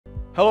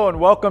Hello and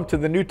welcome to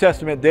the New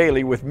Testament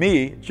Daily with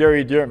me,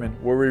 Jerry Dirmann,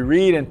 where we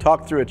read and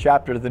talk through a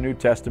chapter of the New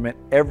Testament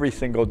every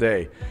single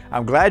day.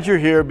 I'm glad you're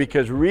here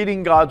because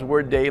reading God's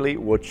Word daily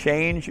will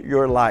change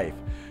your life.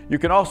 You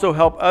can also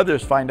help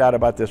others find out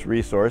about this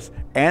resource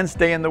and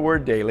stay in the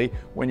Word daily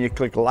when you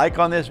click like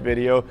on this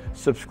video,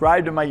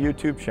 subscribe to my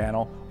YouTube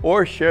channel,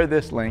 or share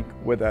this link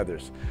with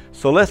others.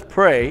 So let's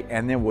pray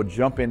and then we'll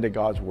jump into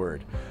God's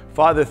Word.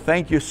 Father,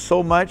 thank you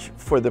so much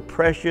for the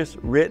precious,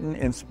 written,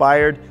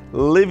 inspired,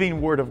 living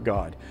Word of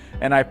God.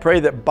 And I pray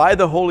that by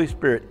the Holy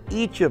Spirit,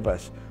 each of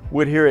us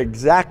would hear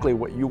exactly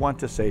what you want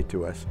to say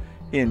to us.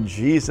 In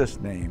Jesus'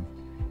 name,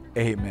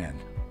 amen.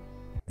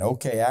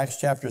 Okay, Acts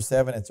chapter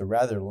 7, it's a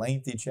rather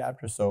lengthy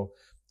chapter, so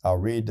I'll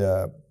read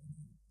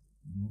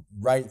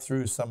right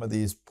through some of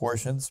these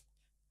portions,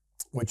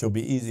 which will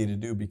be easy to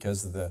do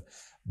because of the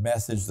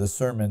message, the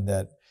sermon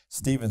that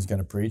Stephen's going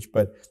to preach.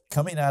 But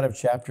coming out of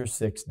chapter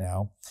 6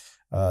 now,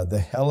 the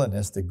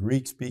Hellenists, the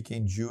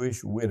Greek-speaking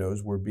Jewish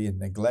widows, were being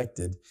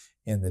neglected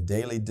in the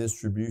daily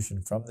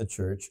distribution from the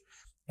church,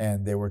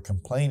 and they were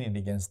complaining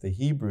against the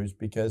Hebrews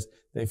because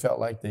they felt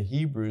like the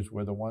Hebrews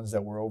were the ones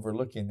that were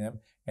overlooking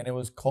them, and it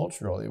was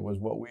cultural. It was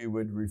what we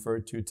would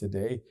refer to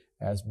today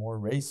as more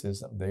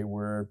racism. They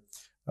were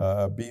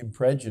being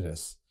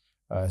prejudiced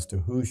as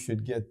to who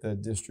should get the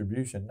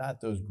distribution, not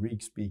those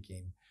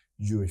Greek-speaking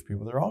Jewish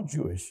people. They're all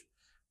Jewish,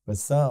 but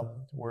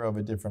some were of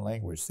a different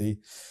language, see?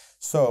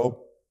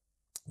 So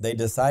they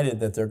decided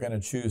that they're going to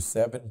choose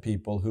 7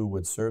 people who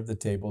would serve the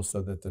table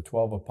so that the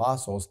 12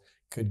 apostles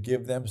could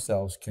give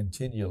themselves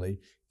continually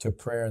to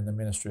prayer and the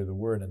ministry of the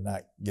word and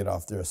not get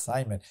off their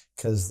assignment,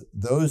 because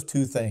those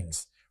two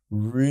things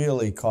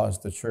really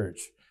caused the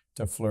church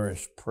to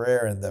flourish,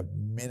 prayer and the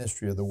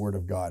ministry of the word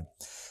of God.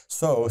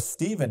 So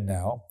Stephen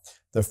now,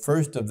 the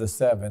first of the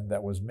 7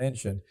 that was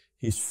mentioned,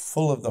 he's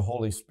full of the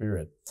Holy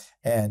Spirit,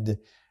 and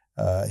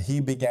he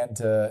began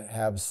to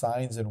have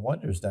signs and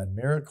wonders done.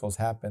 Miracles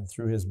happened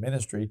through his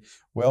ministry.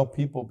 Well,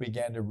 people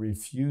began to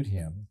refute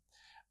him,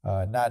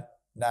 not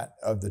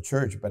of the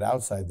church, but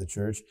outside the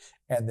church.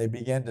 And they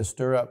began to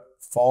stir up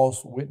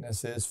false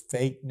witnesses,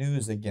 fake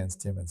news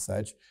against him and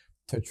such,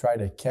 to try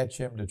to catch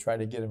him, to try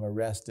to get him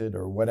arrested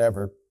or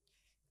whatever.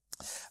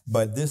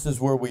 But this is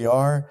where we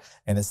are.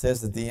 And it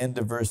says at the end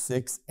of verse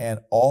 6, and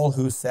all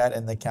who sat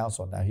in the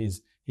council. Now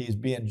he's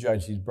being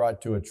judged. He's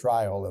brought to a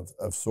trial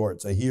of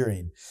sorts, a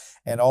hearing.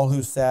 And all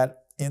who sat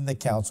in the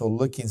council,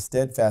 looking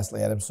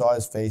steadfastly at him, saw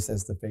his face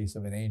as the face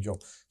of an angel.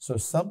 So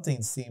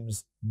something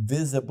seems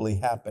visibly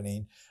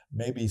happening,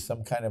 maybe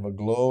some kind of a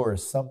glow or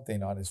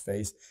something on his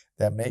face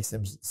that makes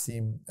him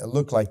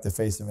look like the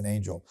face of an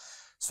angel.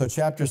 So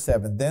chapter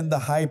 7, then the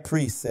high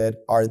priest said,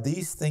 are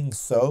these things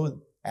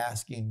so?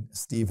 Asking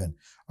Stephen,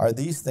 are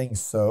these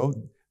things so?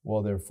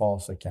 Well, they're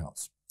false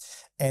accounts.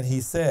 And he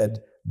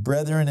said,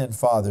 brethren and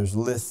fathers,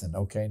 listen.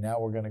 Okay, now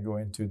we're going to go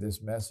into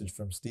this message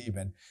from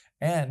Stephen,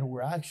 and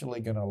we're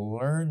actually going to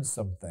learn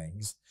some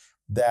things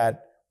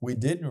that we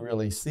didn't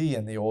really see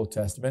in the Old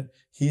Testament.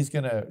 He's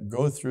going to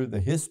go through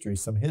the history,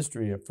 some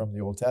history from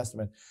the Old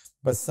Testament,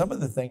 but some of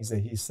the things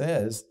that he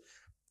says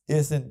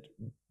isn't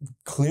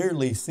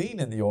clearly seen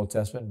in the Old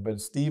Testament,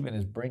 but Stephen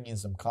is bringing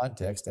some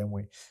context, and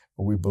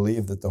we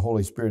believe that the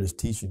Holy Spirit is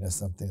teaching us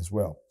something as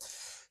well.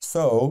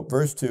 So,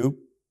 verse 2,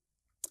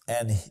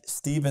 and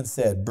Stephen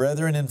said,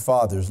 brethren and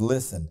fathers,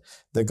 listen.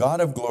 The God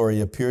of glory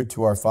appeared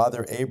to our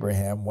father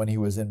Abraham when he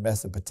was in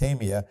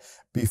Mesopotamia,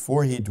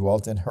 before he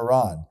dwelt in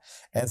Haran,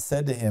 and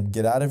said to him,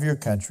 get out of your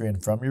country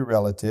and from your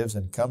relatives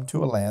and come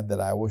to a land that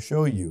I will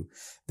show you.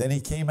 Then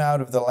he came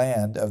out of the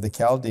land of the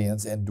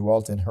Chaldeans and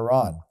dwelt in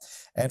Haran.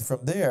 And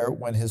from there,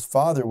 when his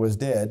father was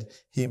dead,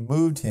 he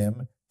moved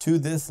him to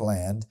this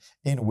land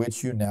in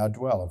which you now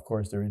dwell. Of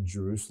course, they're in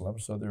Jerusalem,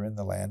 so they're in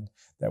the land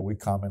that we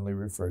commonly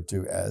refer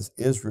to as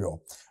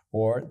Israel,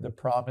 or the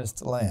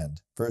promised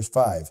land. Verse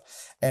 5,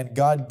 and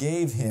God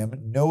gave him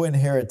no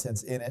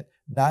inheritance in it,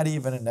 not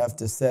even enough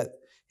to set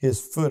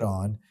his foot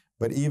on,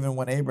 but even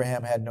when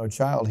Abraham had no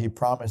child, he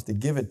promised to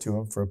give it to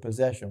him for a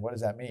possession. What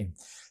does that mean?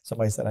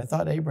 Somebody said, I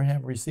thought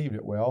Abraham received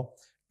it. Well,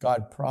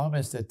 God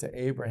promised it to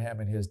Abraham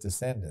and his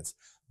descendants.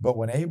 But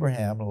when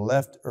Abraham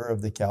left Ur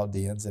of the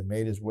Chaldeans and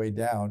made his way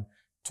down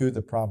to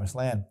the promised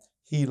land,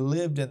 he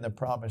lived in the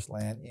promised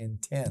land in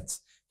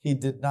tents. He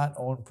did not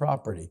own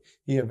property.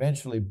 He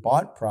eventually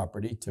bought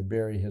property to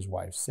bury his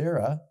wife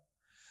Sarah,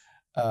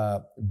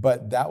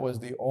 but that was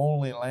the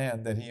only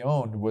land that he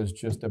owned, was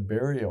just a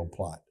burial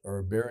plot or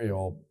a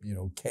burial,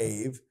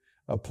 cave,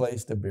 a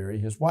place to bury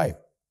his wife.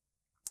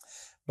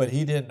 But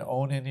he didn't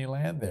own any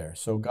land there.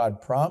 So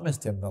God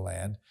promised him the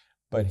land,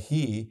 but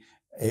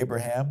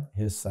Abraham,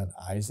 his son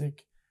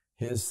Isaac,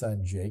 his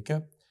son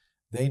Jacob,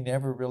 they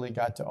never really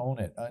got to own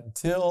it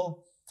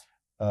until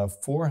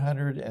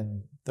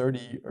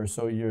 430 or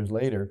so years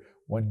later,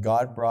 when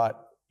God brought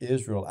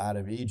Israel out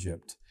of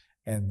Egypt.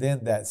 And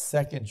then that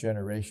second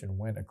generation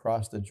went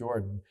across the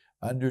Jordan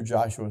under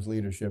Joshua's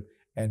leadership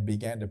and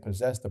began to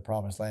possess the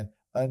promised land.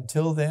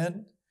 Until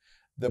then,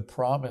 the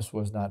promise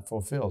was not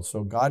fulfilled.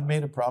 So God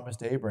made a promise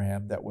to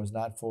Abraham that was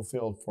not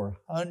fulfilled for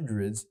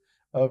hundreds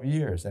of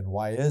years. And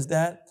why is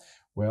that?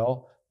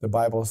 Well, the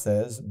Bible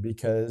says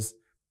because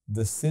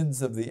the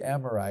sins of the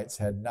Amorites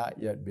had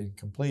not yet been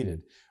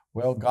completed.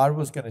 Well, God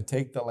was going to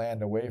take the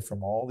land away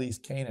from all these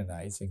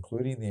Canaanites,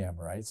 including the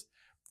Amorites,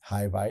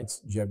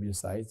 Hivites,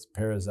 Jebusites,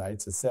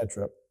 Perizzites,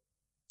 etc.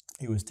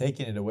 He was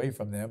taking it away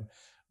from them,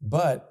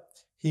 but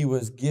he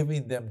was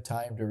giving them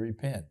time to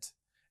repent.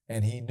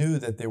 And he knew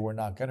that they were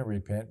not going to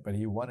repent, but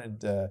he wanted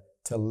to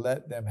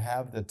let them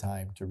have the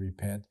time to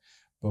repent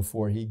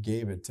before he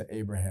gave it to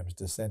Abraham's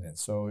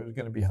descendants. So it was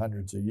going to be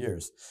hundreds of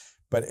years.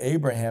 But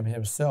Abraham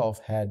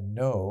himself had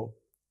no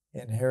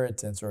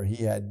inheritance, or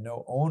he had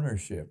no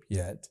ownership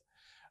yet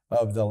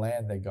of the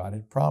land that God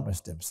had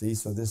promised him. See,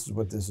 so this is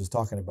what this is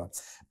talking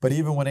about. But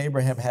even when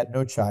Abraham had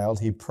no child,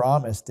 he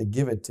promised to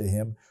give it to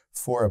him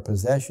for a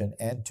possession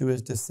and to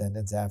his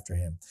descendants after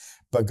him.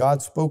 But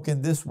God spoke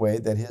in this way,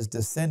 that his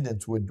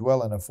descendants would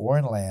dwell in a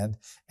foreign land,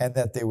 and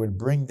that they would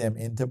bring them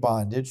into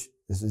bondage,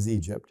 this is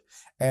Egypt,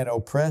 and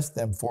oppress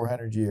them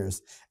 400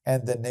 years.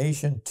 And the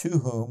nation to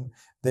whom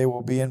they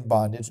will be in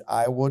bondage,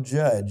 I will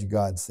judge,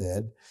 God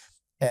said.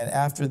 And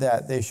after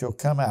that, they shall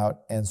come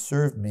out and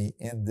serve me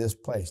in this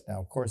place. Now,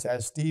 of course,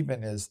 as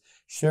Stephen is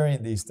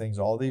sharing these things,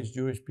 all these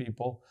Jewish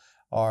people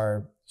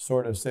are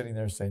sort of sitting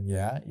there saying,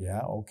 yeah,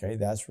 okay,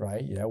 that's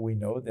right. Yeah, we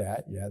know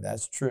that. Yeah,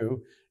 that's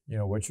true. You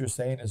know, what you're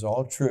saying is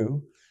all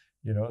true.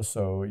 You know,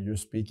 so you're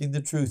speaking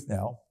the truth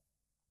now.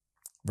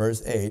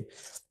 Verse 8,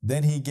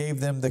 then he gave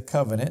them the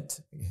covenant,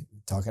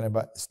 talking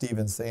about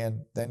Stephen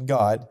saying, then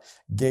God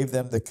gave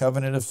them the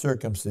covenant of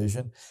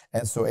circumcision.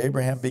 And so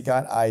Abraham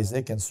begot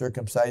Isaac and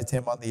circumcised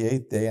him on the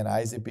 8th day. And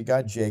Isaac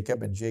begot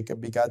Jacob, and Jacob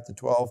begot the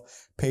 12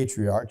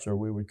 patriarchs, or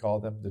we would call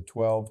them the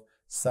 12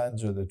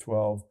 sons, or the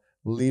 12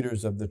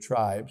 leaders of the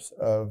tribes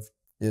of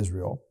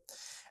Israel.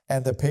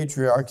 And the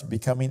patriarchs,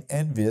 becoming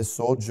envious,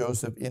 sold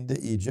Joseph into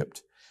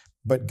Egypt.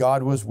 But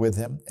God was with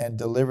him and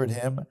delivered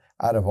him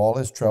out of all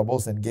his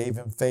troubles, and gave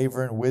him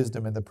favor and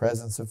wisdom in the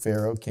presence of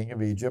Pharaoh, king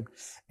of Egypt.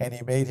 And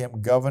he made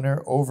him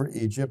governor over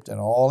Egypt and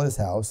all his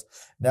house.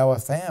 Now a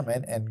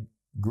famine and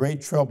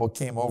great trouble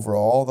came over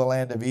all the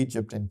land of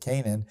Egypt and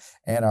Canaan,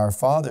 and our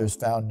fathers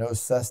found no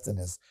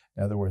sustenance.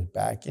 In other words,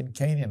 back in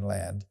Canaan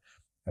land,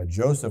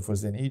 Joseph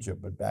was in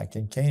Egypt, but back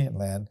in Canaan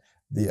land,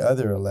 the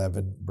other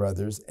 11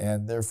 brothers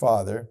and their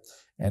father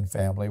and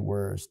family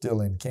were still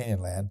in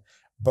Canaan land.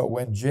 But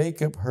when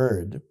Jacob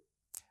heard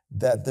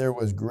that there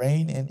was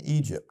grain in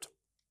Egypt,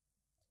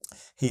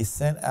 he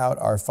sent out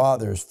our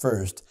fathers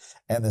first,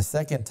 and the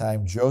second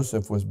time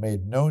Joseph was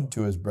made known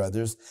to his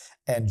brothers,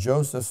 and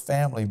Joseph's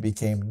family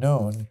became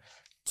known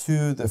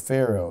to the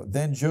Pharaoh.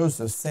 Then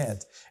Joseph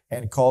sent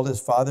and called his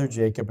father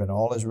Jacob and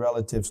all his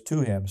relatives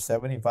to him,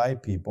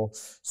 75 people.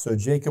 So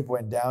Jacob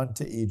went down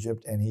to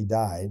Egypt, and he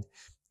died,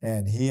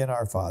 and he and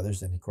our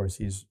fathers, and of course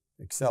he's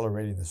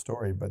accelerating the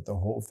story, but the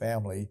whole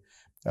family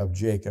of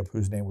Jacob,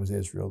 whose name was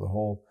Israel, the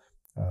whole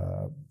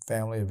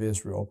family of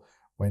Israel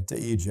went to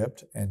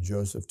Egypt, and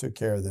Joseph took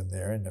care of them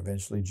there, and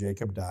eventually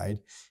Jacob died,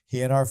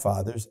 he and our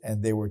fathers,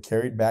 and they were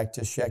carried back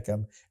to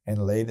Shechem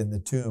and laid in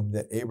the tomb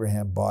that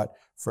Abraham bought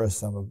for a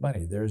sum of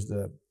money. There's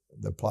the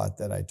plot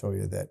that I told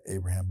you that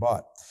Abraham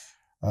bought.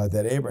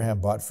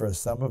 For a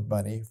sum of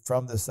money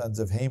from the sons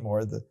of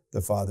Hamor,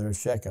 the father of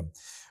Shechem.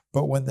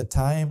 But when the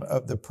time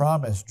of the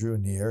promise drew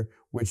near,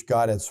 which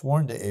God had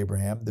sworn to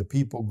Abraham, the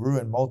people grew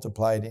and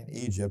multiplied in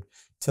Egypt,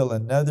 till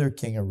another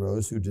king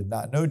arose who did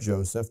not know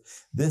Joseph.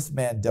 This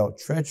man dealt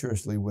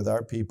treacherously with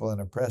our people and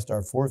oppressed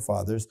our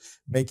forefathers,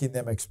 making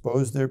them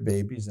expose their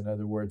babies, in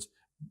other words,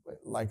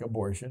 like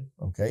abortion,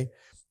 okay?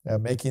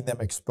 Making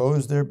them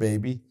expose their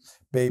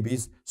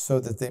babies so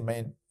that they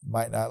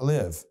might not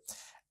live.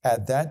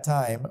 At that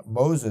time,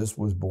 Moses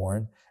was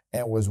born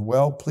and was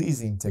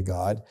well-pleasing to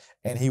God,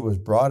 and he was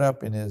brought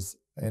up in his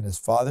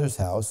father's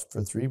house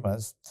for 3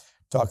 months,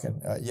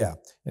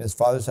 in his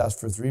father's house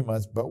for 3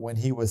 months. But when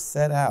he was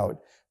set out,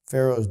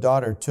 Pharaoh's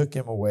daughter took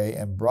him away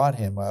and brought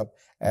him up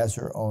as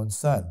her own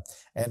son.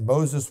 And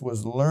Moses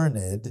was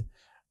learned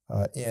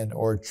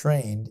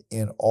trained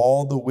in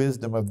all the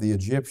wisdom of the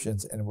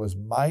Egyptians, and was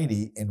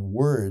mighty in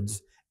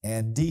words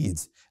and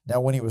deeds.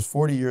 Now, when he was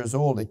 40 years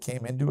old, it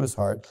came into his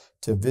heart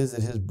to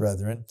visit his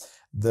brethren,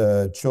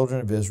 the children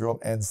of Israel,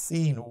 and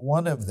seeing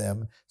one of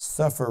them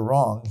suffer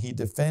wrong, he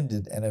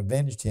defended and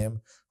avenged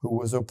him who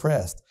was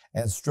oppressed,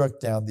 and struck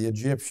down the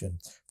Egyptian.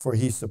 For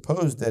he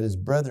supposed that his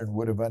brethren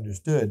would have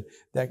understood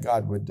that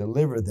God would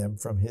deliver them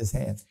from his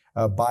hand,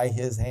 by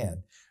his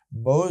hand.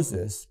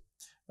 Moses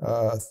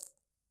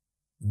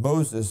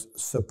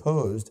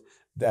supposed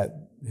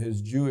that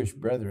his Jewish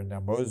brethren,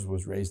 now Moses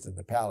was raised in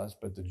the palace,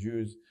 but the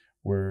Jews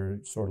were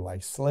sort of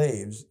like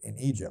slaves in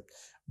Egypt.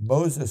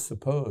 Moses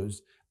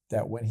supposed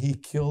that when he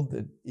killed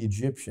the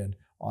Egyptian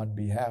on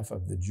behalf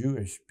of the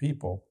Jewish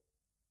people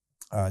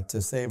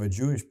to save a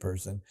Jewish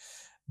person,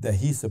 that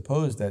he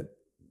supposed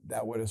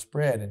that would have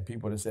spread, and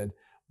people would have said,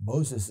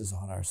 Moses is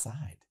on our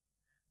side.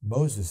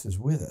 Moses is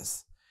with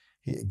us.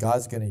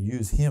 God's going to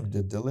use him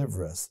to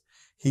deliver us.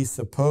 He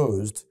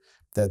supposed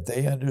that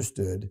they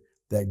understood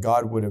that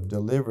God would have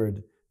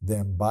delivered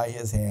them by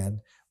his hand,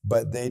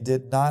 but they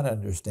did not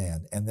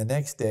understand. And the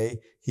next day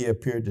he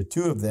appeared to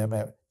two of them,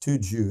 two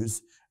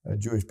Jews,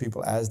 Jewish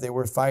people, as they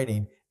were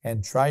fighting,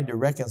 and tried to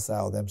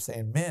reconcile them,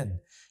 saying, Men,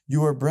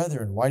 you are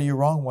brethren, why do you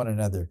wrong one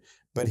another?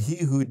 But he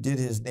who did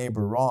his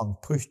neighbor wrong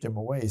pushed him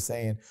away,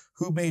 saying,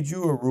 Who made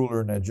you a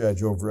ruler and a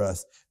judge over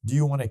us? Do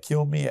you want to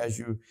kill me as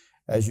you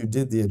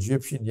did the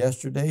Egyptian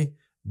yesterday?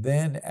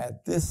 Then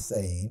at this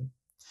saying,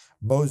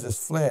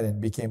 Moses fled and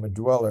became a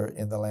dweller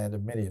in the land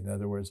of Midian. In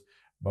other words,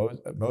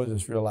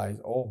 Moses realized,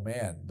 oh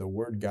man, the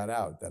word got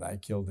out that I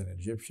killed an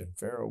Egyptian.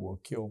 Pharaoh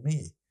will kill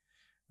me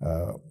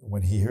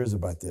when he hears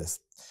about this.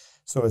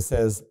 So it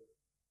says,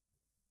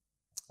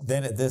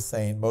 then at this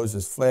saying,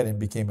 Moses fled and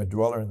became a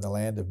dweller in the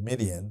land of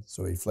Midian.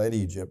 So he fled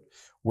Egypt,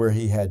 where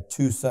he had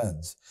two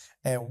sons.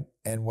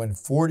 And when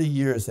 40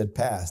 years had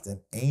passed,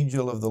 an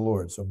angel of the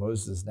Lord, so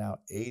Moses is now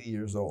 80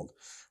 years old.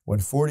 When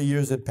 40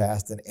 years had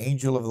passed, an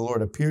angel of the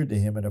Lord appeared to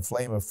him in a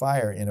flame of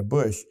fire in a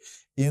bush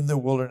in the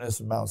wilderness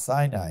of Mount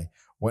Sinai.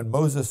 When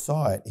Moses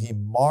saw it, he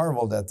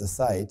marveled at the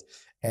sight,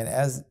 and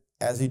as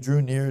he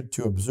drew near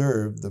to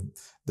observe,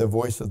 the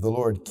voice of the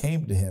Lord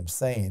came to him,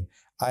 saying,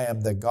 I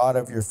am the God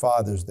of your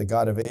fathers, the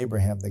God of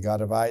Abraham, the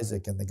God of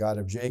Isaac, and the God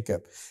of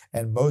Jacob.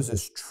 And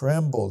Moses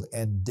trembled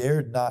and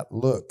dared not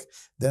look.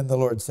 Then the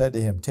Lord said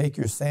to him, Take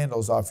your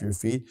sandals off your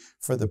feet,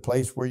 for the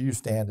place where you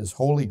stand is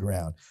holy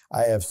ground.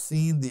 I have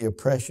surely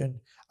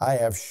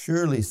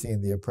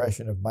seen the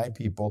oppression of my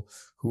people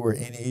who are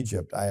in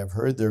Egypt. I have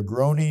heard their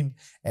groaning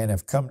and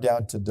have come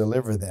down to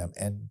deliver them.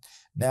 And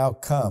now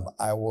come,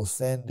 I will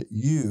send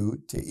you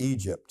to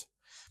Egypt.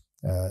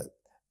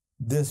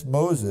 This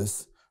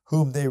Moses,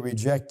 whom they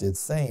rejected,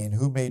 saying,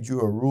 Who made you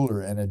a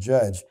ruler and a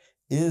judge,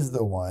 is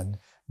the one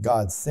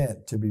God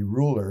sent to be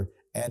ruler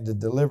and to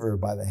deliver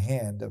by the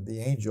hand of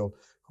the angel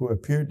who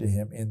appeared to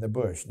him in the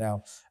bush.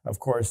 Now, of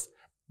course,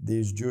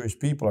 these Jewish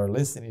people are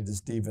listening to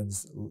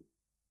Stephen's,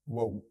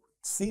 what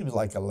seems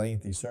like a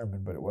lengthy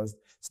sermon, but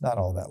it's not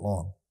all that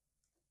long.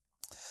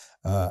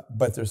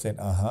 But they're saying,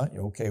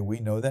 okay, we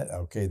know that.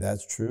 Okay,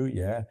 that's true.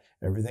 Yeah,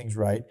 everything's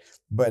right.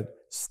 But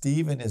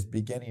Stephen is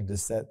beginning to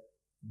set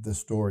the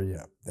story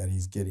up that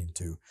he's getting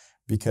to,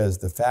 because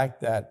the fact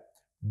that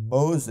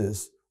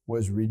Moses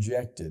was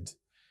rejected,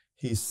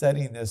 he's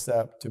setting this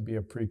up to be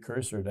a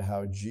precursor to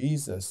how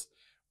Jesus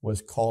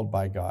was called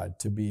by God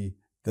to be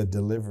the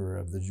deliverer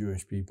of the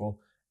Jewish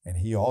people, and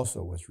he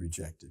also was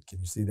rejected.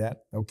 Can you see that?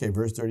 Okay,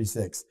 verse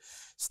 36.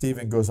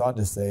 Stephen goes on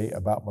to say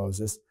about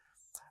Moses,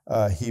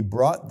 he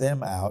brought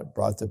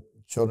the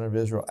children of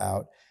Israel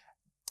out,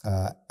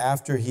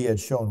 after he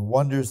had shown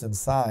wonders and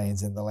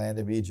signs in the land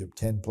of Egypt,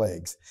 10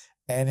 plagues,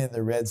 and in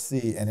the Red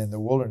Sea, and in the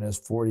wilderness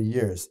 40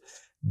 years.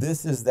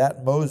 This is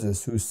that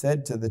Moses who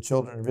said to the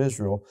children of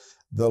Israel,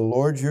 the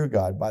Lord your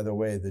God, by the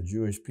way, the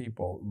Jewish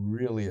people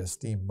really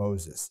esteem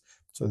Moses.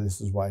 So this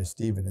is why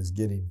Stephen is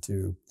getting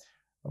to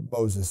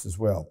Moses as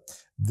well.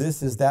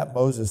 This is that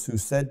Moses who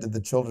said to the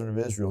children of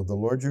Israel, the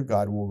Lord your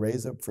God will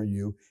raise up for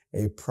you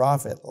a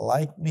prophet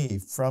like me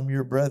from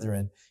your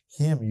brethren,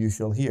 him you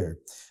shall hear.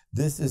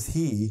 This is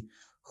he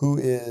who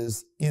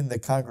is in the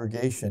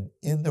congregation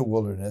in the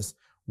wilderness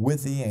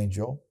with the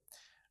angel.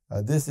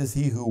 This is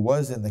he who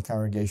was in the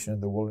congregation in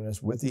the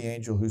wilderness with the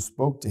angel who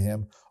spoke to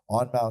him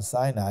on Mount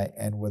Sinai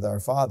and with our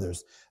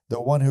fathers,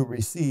 the one who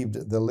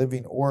received the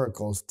living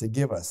oracles to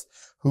give us,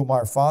 whom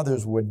our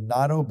fathers would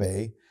not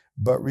obey,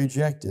 but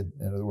rejected.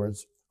 In other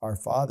words, our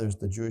fathers,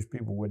 the Jewish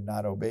people, would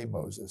not obey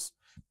Moses,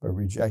 but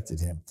rejected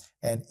him.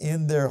 And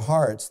in their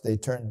hearts, they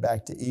turned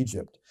back to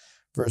Egypt.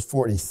 Verse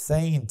 40,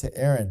 saying to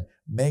Aaron,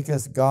 make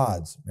us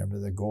gods. Remember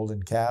the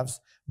golden calves?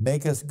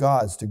 Make us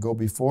gods to go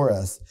before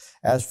us.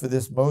 As for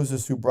this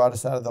Moses who brought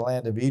us out of the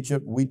land of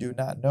Egypt, we do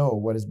not know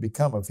what has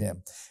become of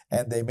him.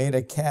 And they made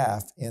a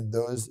calf in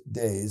those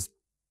days,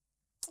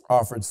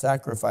 offered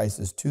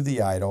sacrifices to the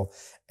idol,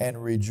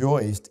 and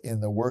rejoiced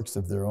in the works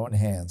of their own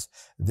hands.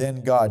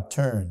 Then God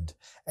turned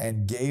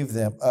and gave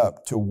them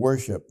up to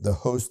worship the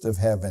host of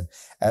heaven,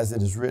 as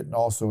it is written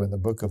also in the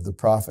book of the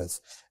prophets.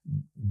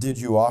 Did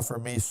you offer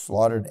me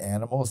slaughtered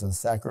animals and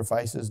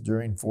sacrifices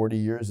during 40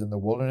 years in the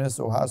wilderness,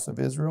 O house of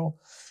Israel?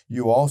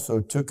 You also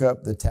took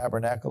up the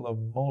tabernacle of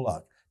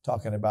Moloch,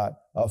 talking about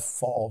a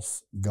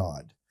false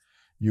god.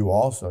 You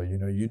also,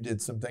 you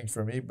did some things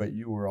for me, but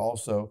you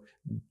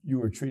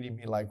were treating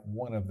me like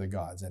one of the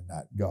gods and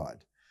not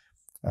God.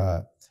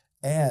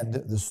 And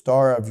the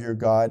star of your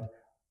God,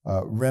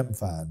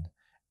 Remphan,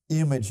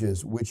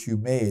 images which you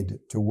made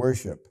to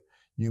worship.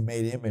 You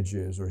made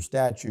images or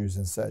statues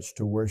and such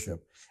to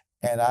worship.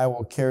 And I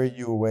will carry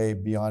you away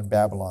beyond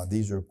Babylon.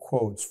 These are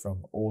quotes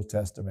from Old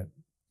Testament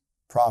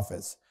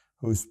prophets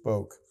who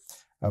spoke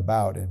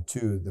about and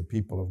to the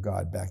people of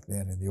God back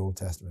then in the Old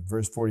Testament.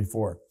 Verse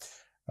 44.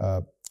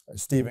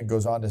 Stephen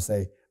goes on to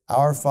say,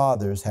 our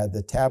fathers had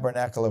the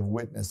tabernacle of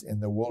witness in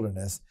the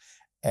wilderness,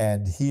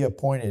 and he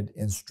appointed,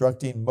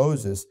 instructing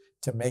Moses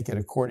to make it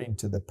according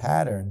to the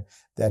pattern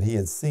that he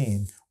had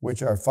seen,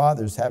 which our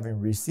fathers, having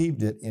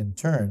received it in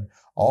turn,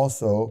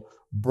 also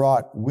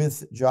brought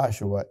with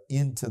Joshua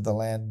into the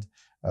land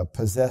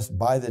possessed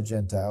by the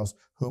Gentiles,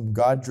 whom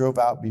God drove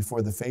out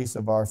before the face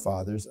of our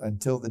fathers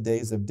until the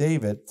days of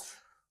David,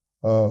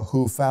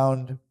 who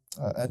found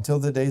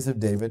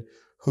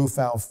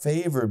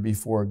favor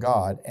before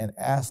God and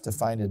asked to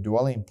find a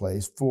dwelling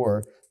place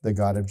for the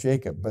God of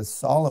Jacob. But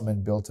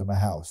Solomon built him a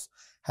house.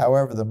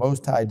 However, the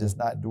Most High does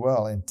not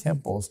dwell in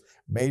temples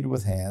made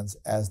with hands,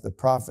 as the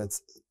prophet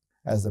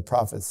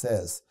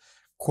says,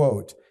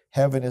 quote,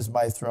 heaven is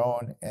my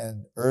throne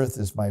and earth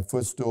is my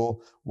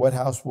footstool. What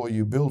house will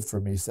you build for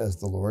me, says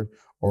the Lord?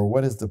 Or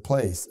what is the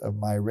place of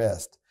my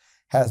rest?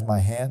 Has my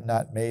hand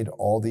not made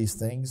all these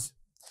things?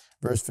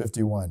 Verse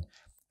 51.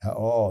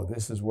 Oh,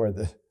 this is where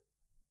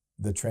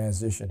the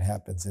transition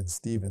happens in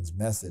Stephen's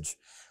message.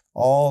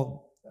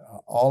 All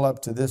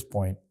up to this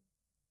point,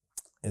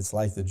 it's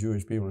like the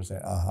Jewish people are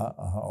saying,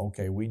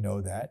 okay, we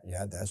know that.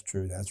 Yeah, that's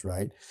true, that's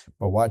right.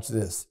 But watch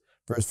this.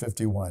 Verse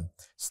 51.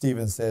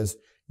 Stephen says,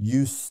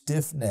 you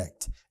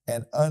stiff-necked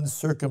and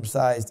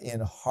uncircumcised in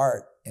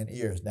heart and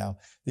ears. Now,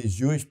 these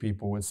Jewish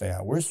people would say,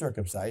 we're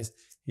circumcised.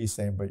 He's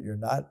saying, but you're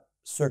not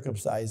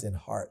circumcised in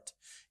heart.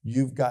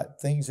 You've got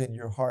things in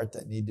your heart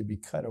that need to be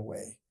cut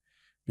away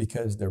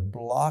because they're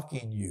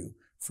blocking you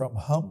from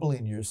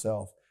humbling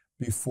yourself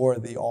before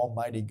the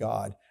Almighty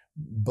God,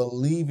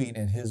 believing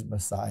in his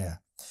Messiah.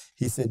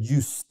 He said,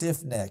 you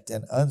stiff-necked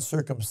and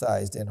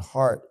uncircumcised in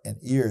heart and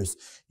ears,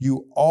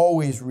 you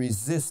always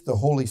resist the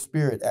Holy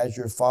Spirit as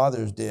your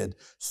fathers did,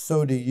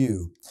 so do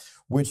you.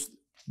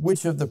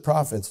 Which of the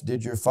prophets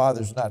did your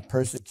fathers not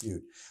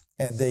persecute?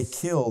 And they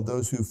killed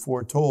those who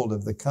foretold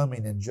of the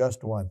coming and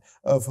just one,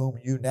 of whom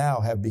you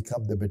now have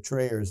become the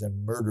betrayers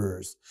and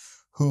murderers,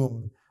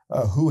 who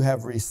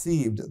have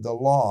received the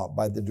law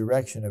by the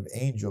direction of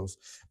angels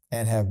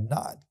and have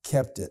not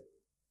kept it.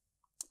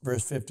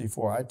 Verse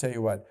 54, I tell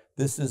you what,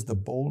 this is the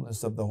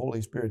boldness of the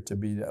Holy Spirit to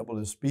be able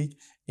to speak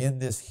in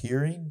this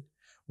hearing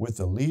with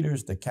the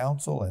leaders, the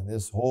council, and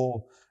this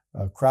whole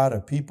crowd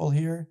of people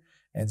here.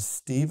 And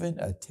Stephen,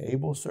 a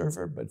table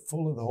server, but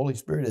full of the Holy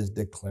Spirit, is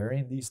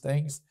declaring these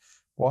things.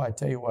 Boy, I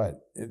tell you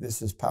what,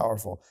 this is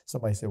powerful.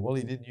 Somebody said, well,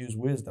 he didn't use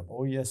wisdom.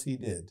 Oh, yes, he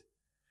did.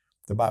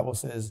 The Bible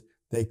says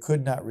they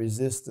could not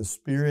resist the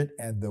Spirit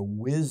and the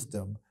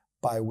wisdom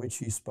by which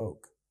he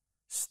spoke.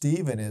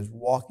 Stephen is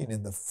walking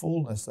in the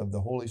fullness of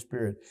the Holy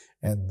Spirit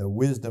and the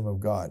wisdom of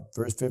God.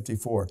 Verse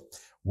 54,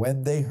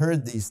 when they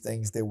heard these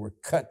things, they were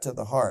cut to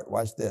the heart.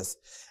 Watch this.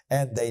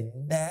 And they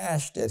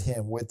gnashed at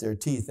him with their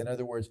teeth. In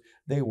other words,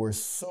 they were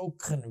so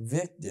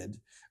convicted,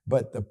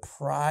 but the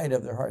pride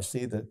of their heart,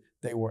 see that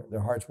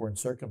their hearts weren't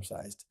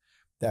circumcised.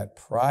 That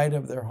pride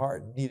of their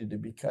heart needed to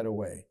be cut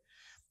away.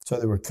 So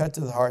they were cut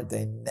to the heart.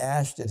 They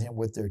gnashed at him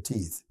with their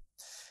teeth.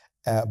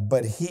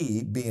 But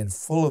he, being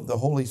full of the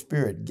Holy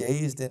Spirit,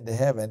 gazed into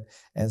heaven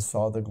and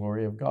saw the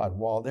glory of God.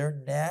 While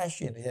they're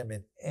gnashing him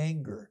in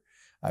anger,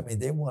 I mean,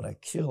 they want to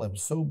kill him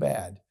so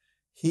bad.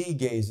 He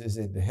gazes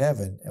into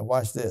heaven, and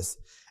watch this.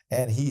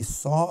 And he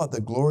saw the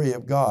glory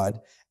of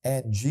God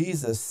and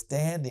Jesus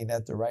standing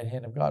at the right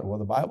hand of God. Well,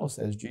 the Bible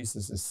says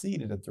Jesus is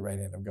seated at the right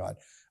hand of God.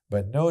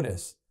 But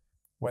notice,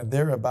 when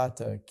they're about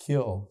to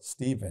kill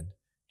Stephen,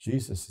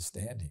 Jesus is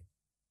standing.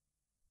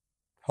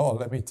 Oh,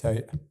 let me tell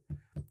you.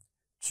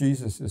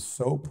 Jesus is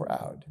so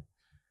proud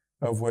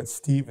of what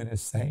Stephen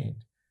is saying.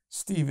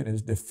 Stephen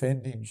is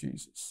defending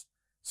Jesus.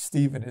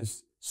 Stephen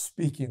is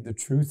speaking the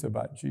truth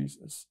about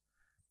Jesus.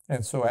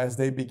 And so as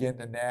they begin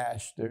to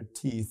gnash their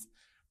teeth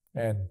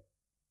and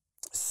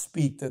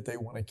speak that they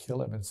want to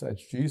kill him and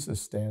such,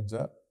 Jesus stands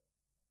up.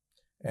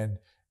 And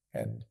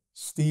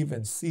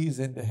Stephen sees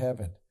into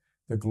heaven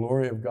the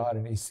glory of God,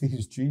 and he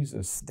sees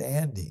Jesus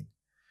standing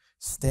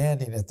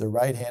at the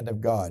right hand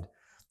of God.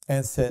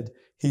 And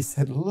he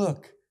said,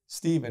 look,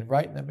 Stephen,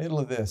 right in the middle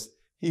of this,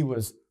 he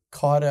was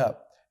caught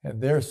up,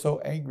 and they're so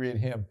angry at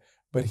him,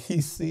 but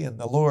he's seeing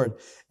the Lord.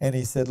 And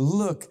he said,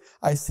 look,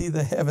 I see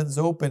the heavens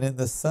open and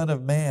the Son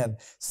of Man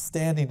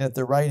standing at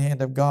the right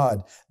hand of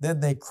God.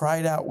 Then they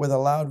cried out with a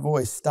loud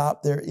voice,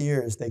 stopped their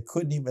ears. They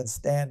couldn't even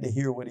stand to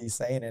hear what he's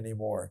saying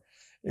anymore.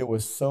 It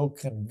was so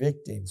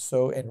convicting,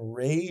 so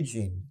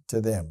enraging to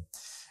them.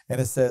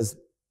 And it says,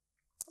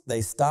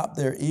 they stopped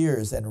their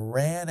ears and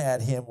ran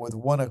at him with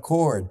one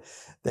accord.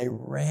 They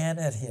ran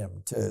at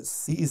him to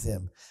seize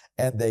him,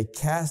 and they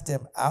cast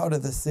him out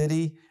of the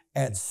city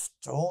and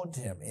stoned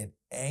him in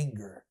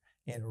anger,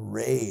 in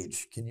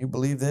rage. Can you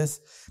believe this?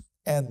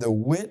 And the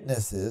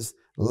witnesses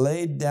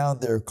laid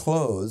down their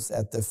clothes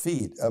at the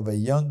feet of a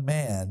young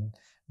man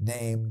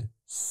named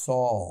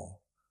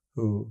Saul,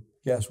 who,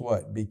 guess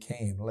what,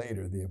 became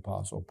later the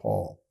Apostle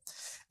Paul.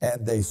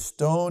 And they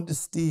stoned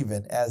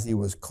Stephen as he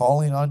was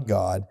calling on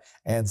God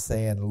and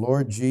saying,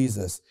 Lord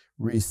Jesus,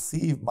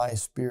 receive my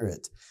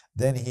spirit.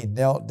 Then he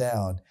knelt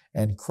down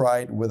and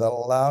cried with a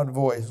loud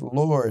voice,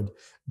 Lord,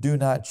 do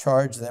not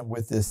charge them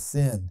with this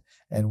sin.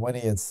 And when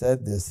he had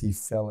said this, he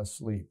fell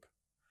asleep.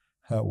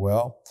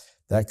 Well,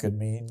 that could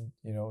mean,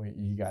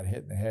 he got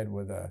hit in the head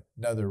with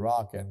another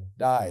rock and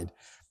died.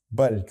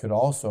 But it could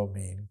also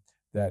mean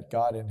that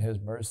God in his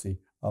mercy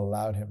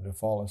allowed him to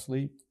fall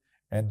asleep.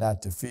 and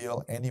not to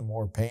feel any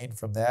more pain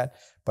from that.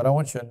 But I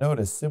want you to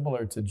notice,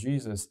 similar to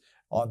Jesus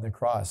on the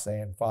cross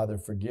saying, Father,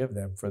 forgive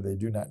them, for they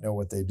do not know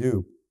what they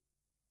do.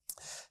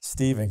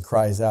 Stephen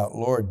cries out,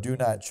 Lord, do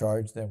not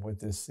charge them with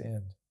this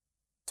sin.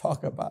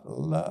 Talk about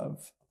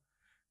love.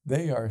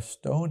 They are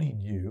stoning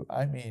you.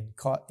 I mean,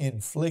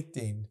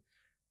 inflicting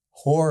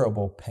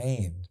horrible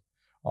pain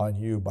on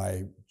you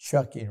by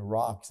chucking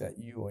rocks at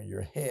you on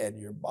your head,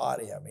 your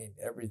body, I mean,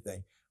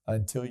 everything,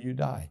 until you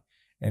die.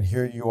 And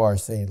here you are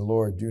saying,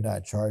 Lord, do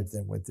not charge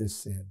them with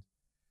this sin.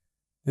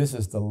 This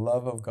is the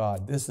love of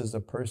God. This is a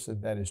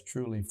person that is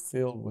truly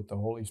filled with the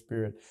Holy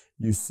Spirit.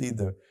 You see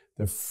the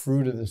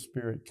fruit of the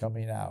Spirit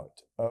coming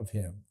out of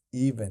him,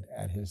 even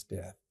at his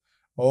death.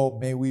 Oh,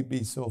 may we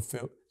be so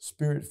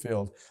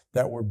Spirit-filled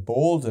that we're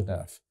bold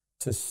enough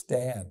to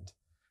stand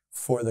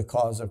for the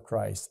cause of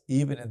Christ,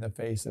 even in the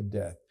face of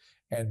death.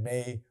 And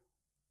may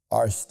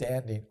our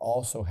standing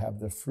also have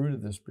the fruit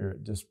of the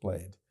Spirit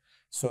displayed,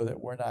 so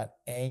that we're not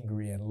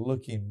angry and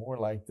looking more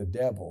like the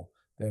devil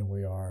than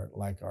we are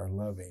like our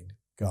loving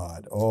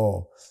God.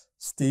 Oh,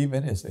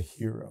 Stephen is a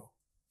hero.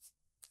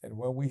 And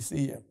when we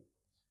see him,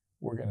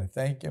 we're going to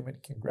thank him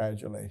and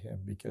congratulate him,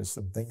 because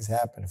some things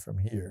happen from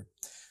here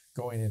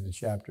going into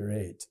chapter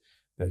 8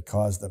 that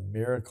caused the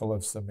miracle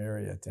of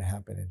Samaria to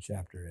happen in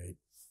chapter 8.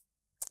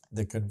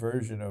 The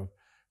conversion of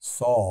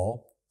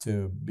Saul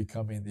to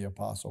becoming the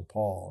Apostle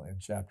Paul in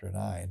chapter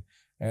 9,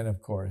 and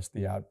of course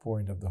the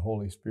outpouring of the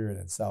Holy Spirit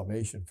and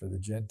salvation for the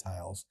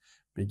Gentiles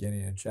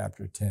beginning in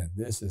chapter 10.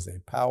 This is a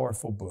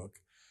powerful book,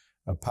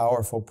 a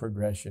powerful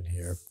progression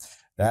here.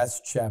 That's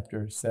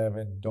chapter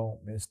 7.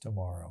 Don't miss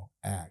tomorrow,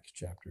 Acts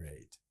chapter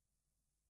 8.